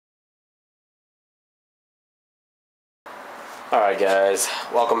Alright guys,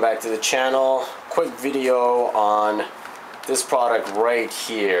 welcome back to the channel. Quick video on this product right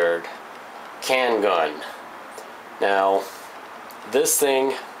here, CanGun. Now, this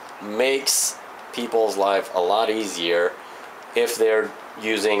thing makes people's life a lot easier if they're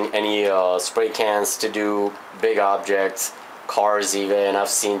using any spray cans to do big objects, cars even. I've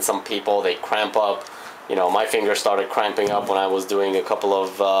seen some people, they cramp up. You know, my finger started cramping up when I was doing a couple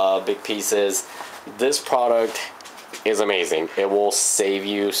of big pieces. This product is amazing. It will save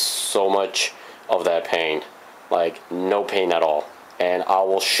you so much of that pain, like no pain at all. And I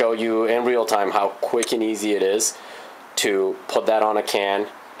will show you in real time how quick and easy it is to put that on a can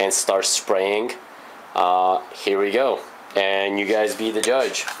and start spraying. Here we go, and you guys be the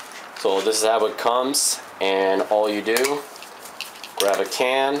judge. So this is how it comes, and all you do, grab a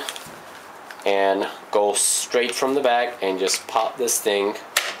can and go straight from the back and just pop this thing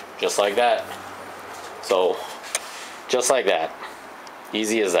just like that. So just like that,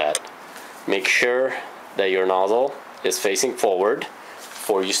 easy as that. Make sure that your nozzle is facing forward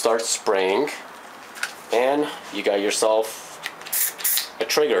before you start spraying, and you got yourself a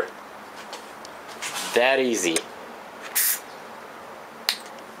trigger. That easy.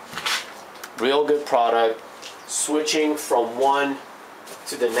 Real good product. Switching from one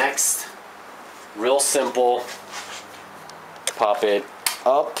to the next, real simple. Pop it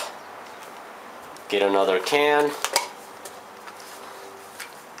up, get another can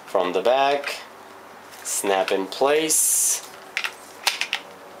from the back, snap in place,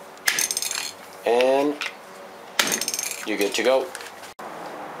 and you're good to go.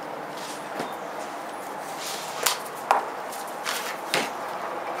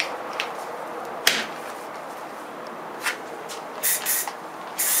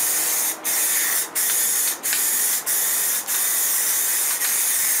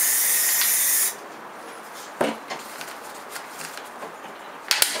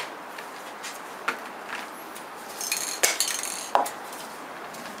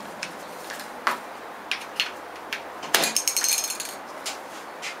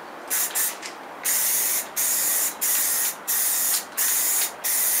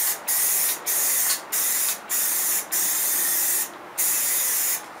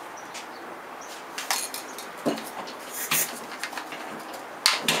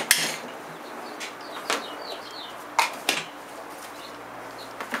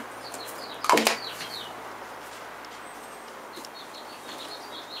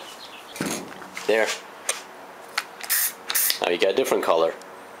 There. Now you got a different color.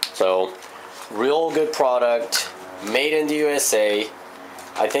 So, real good product, made in the USA.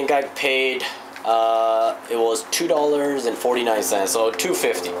 I think I paid, it was $2.49, so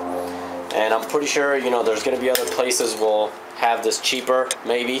 $2.50. And I'm pretty sure, you know, there's gonna be other places will have this cheaper,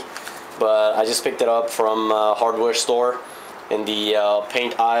 maybe. But I just picked it up from a hardware store in the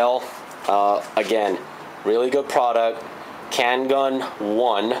paint aisle. Again, really good product. CanGun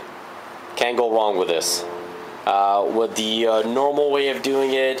 1. Can't go wrong with this. With the normal way of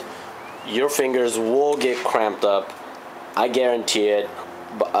doing it, your fingers will get cramped up. I guarantee it.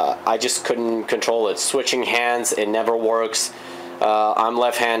 I just couldn't control it. Switching hands, it never works. I'm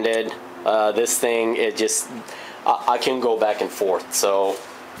left-handed. This thing, it just, I can go back and forth. So,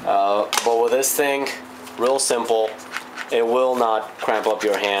 but with this thing, real simple. It will not cramp up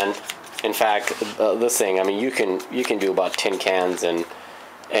your hand. In fact, this thing, I mean, you can do about 10 cans and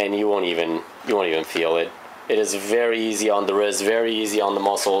you won't even feel it. It is very easy on the wrist, very easy on the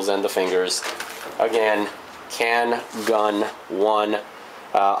muscles and the fingers. Again, CanGun 1.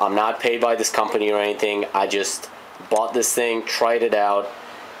 I'm not paid by this company or anything. I just bought this thing, tried it out,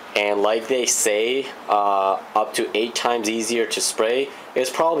 and like they say, up to 8 times easier to spray. It's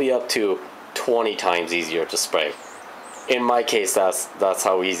probably up to 20 times easier to spray. In my case, that's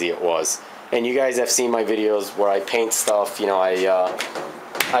how easy it was. And you guys have seen my videos where I paint stuff. You know,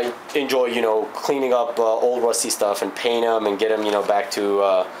 I enjoy, you know, cleaning up old rusty stuff and paint them and get them, you know, back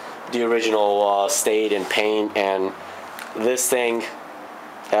to the original state and paint. And this thing,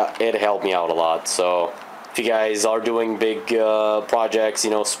 it helped me out a lot. So if you guys are doing big projects,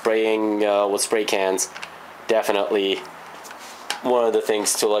 you know, spraying with spray cans, definitely one of the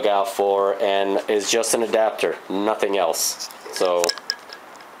things to look out for. And it's just an adapter, nothing else. So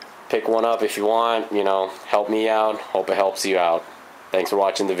pick one up if you want, you know, help me out. Hope it helps you out. Thanks for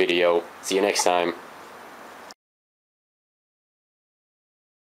watching the video. See you next time.